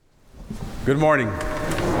Good morning.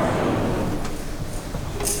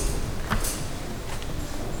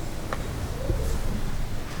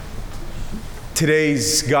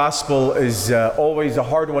 Today's gospel is always a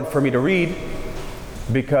hard one for me to read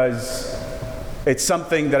because it's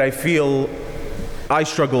something that I feel I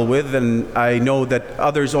struggle with, and I know that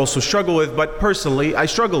others also struggle with, but personally I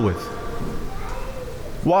struggle with.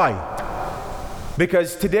 Why?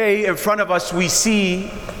 Because today in front of us we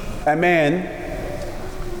see a man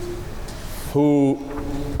who,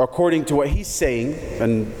 according to what he's saying,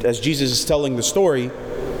 and as Jesus is telling the story,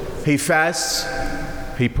 he fasts,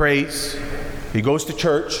 he prays, he goes to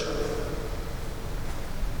church.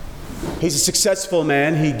 He's a successful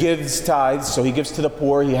man. He gives tithes, so he gives to the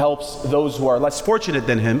poor. He helps those who are less fortunate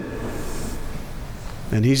than him.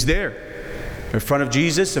 And he's there in front of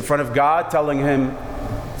Jesus, in front of God, telling him,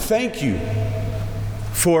 thank you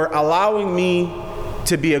for allowing me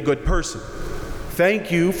to be a good person.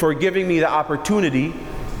 Thank you for giving me the opportunity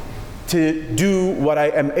to do what I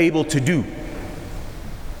am able to do.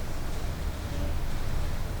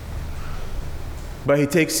 But he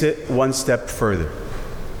takes it one step further.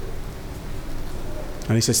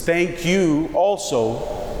 And he says, thank you also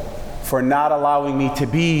for not allowing me to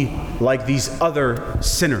be like these other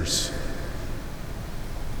sinners.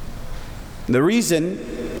 The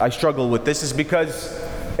reason I struggle with this is because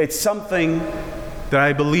it's something that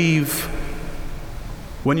I believe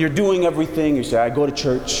when you're doing everything, you say, I go to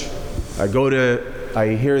church, I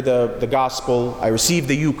hear the gospel, I receive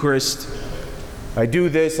the Eucharist, I do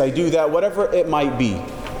this, I do that, whatever it might be.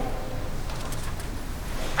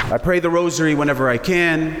 I pray the rosary whenever I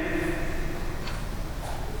can.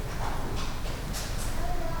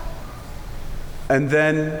 And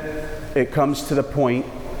then it comes to the point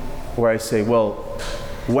where I say, well,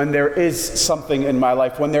 when there is something in my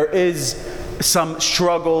life, when there is some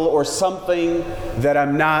struggle or something that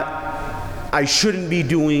I shouldn't be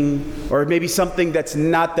doing, or maybe something that's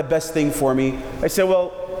not the best thing for me, I say,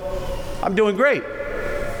 well, I'm doing great.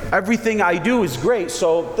 Everything I do is great,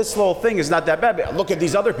 so this little thing is not that bad. But look at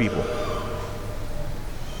these other people.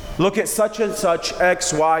 Look at such and such,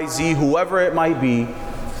 X, Y, Z, whoever it might be,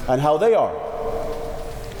 and how they are.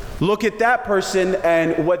 Look at that person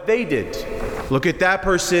and what they did. Look at that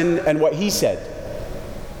person and what he said.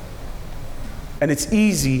 And it's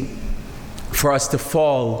easy for us to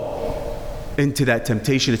fall into that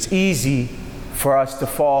temptation. It's easy for us to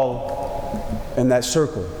fall in that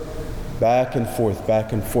circle. Back and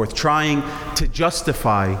forth, trying to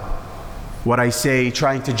justify what I say,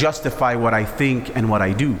 trying to justify what I think and what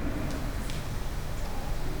I do.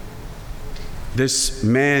 This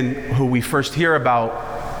man who we first hear about,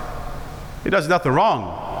 he does nothing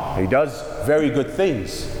wrong. He does very good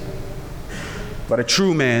things. But a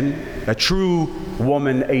true man, a true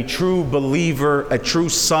woman, a true believer, a true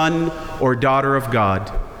son or daughter of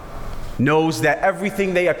God knows that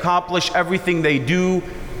everything they accomplish, everything they do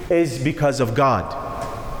is because of God.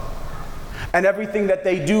 And everything that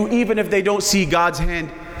they do, even if they don't see God's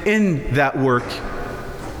hand in that work,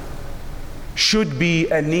 should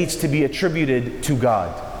be and needs to be attributed to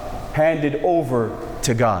God, handed over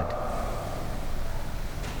to God.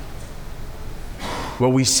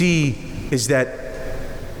 What we see is that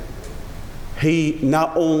he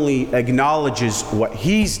not only acknowledges what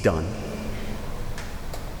he's done,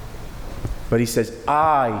 but he says,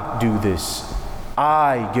 I do this.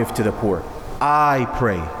 I give to the poor. I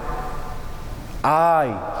pray.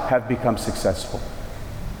 I have become successful.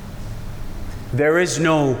 There is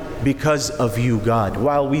no because of you, God.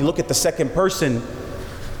 While we look at the second person,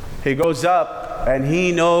 he goes up and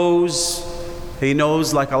he knows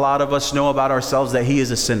like a lot of us know about ourselves, that he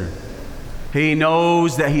is a sinner. He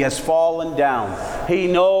knows that he has fallen down. He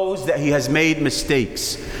knows that he has made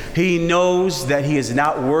mistakes. He knows that he is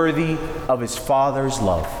not worthy of his Father's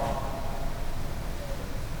love.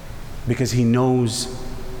 Because he knows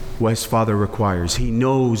what his Father requires. He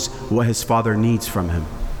knows what his Father needs from him.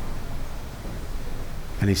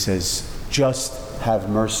 And he says, just have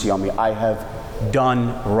mercy on me. I have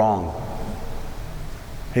done wrong.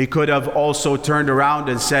 He could have also turned around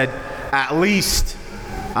and said, at least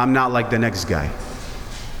I'm not like the next guy.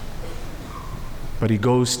 But he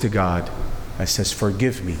goes to God and says,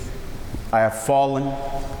 forgive me. I have fallen.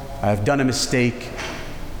 I have done a mistake.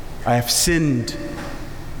 I have sinned.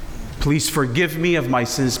 Please forgive me of my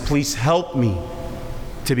sins. Please help me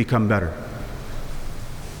to become better.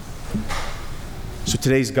 So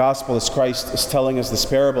today's gospel, as Christ is telling us this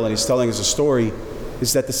parable and he's telling us a story,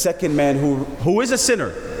 is that the second man who is a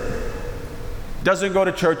sinner, doesn't go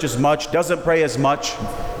to church as much, doesn't pray as much,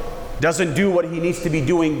 doesn't do what he needs to be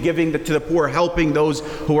doing, giving to the poor, helping those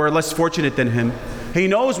who are less fortunate than him, He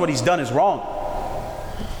knows what he's done is wrong.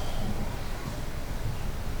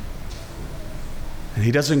 And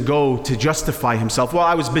he doesn't go to justify himself. Well,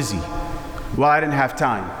 I was busy. Well, I didn't have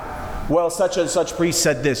time. Well, such and such priest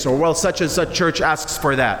said this, or well, such and such church asks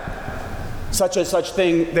for that. Such and such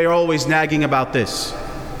thing, they're always nagging about this.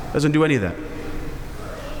 Doesn't do any of that.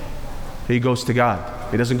 He goes to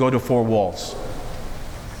God. He doesn't go to four walls.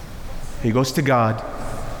 He goes to God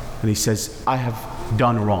and he says, I have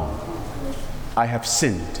done wrong. I have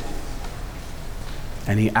sinned.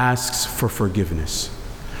 And he asks for forgiveness,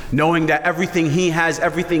 knowing that everything he has,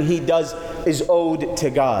 everything he does is owed to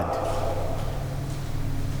God.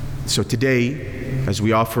 So today, as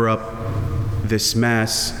we offer up this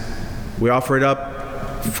Mass, we offer it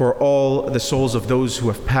up for all the souls of those who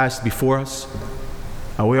have passed before us,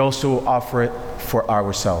 and we also offer it for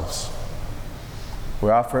ourselves.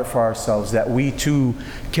 We offer it for ourselves, that we too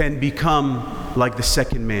can become like the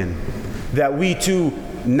second man. That we too,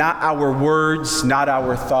 not our words, not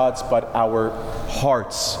our thoughts, but our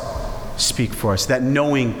hearts speak for us. That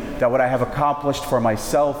knowing that what I have accomplished for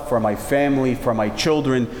myself, for my family, for my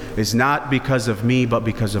children is not because of me, but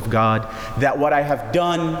because of God. That what I have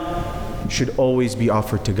done should always be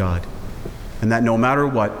offered to God. And that no matter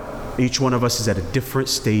what, each one of us is at a different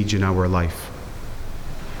stage in our life.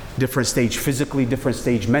 Different stage physically, different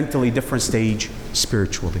stage mentally, different stage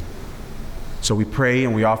spiritually. So we pray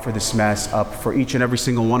and we offer this Mass up for each and every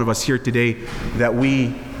single one of us here today, that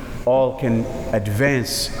we all can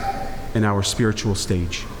advance in our spiritual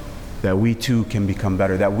stage, that we too can become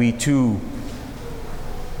better, that we too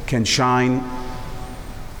can shine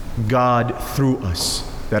God through us,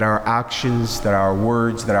 that our actions, that our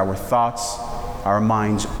words, that our thoughts, our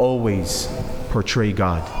minds always portray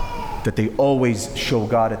God, that they always show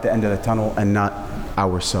God at the end of the tunnel and not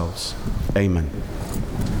ourselves. Amen.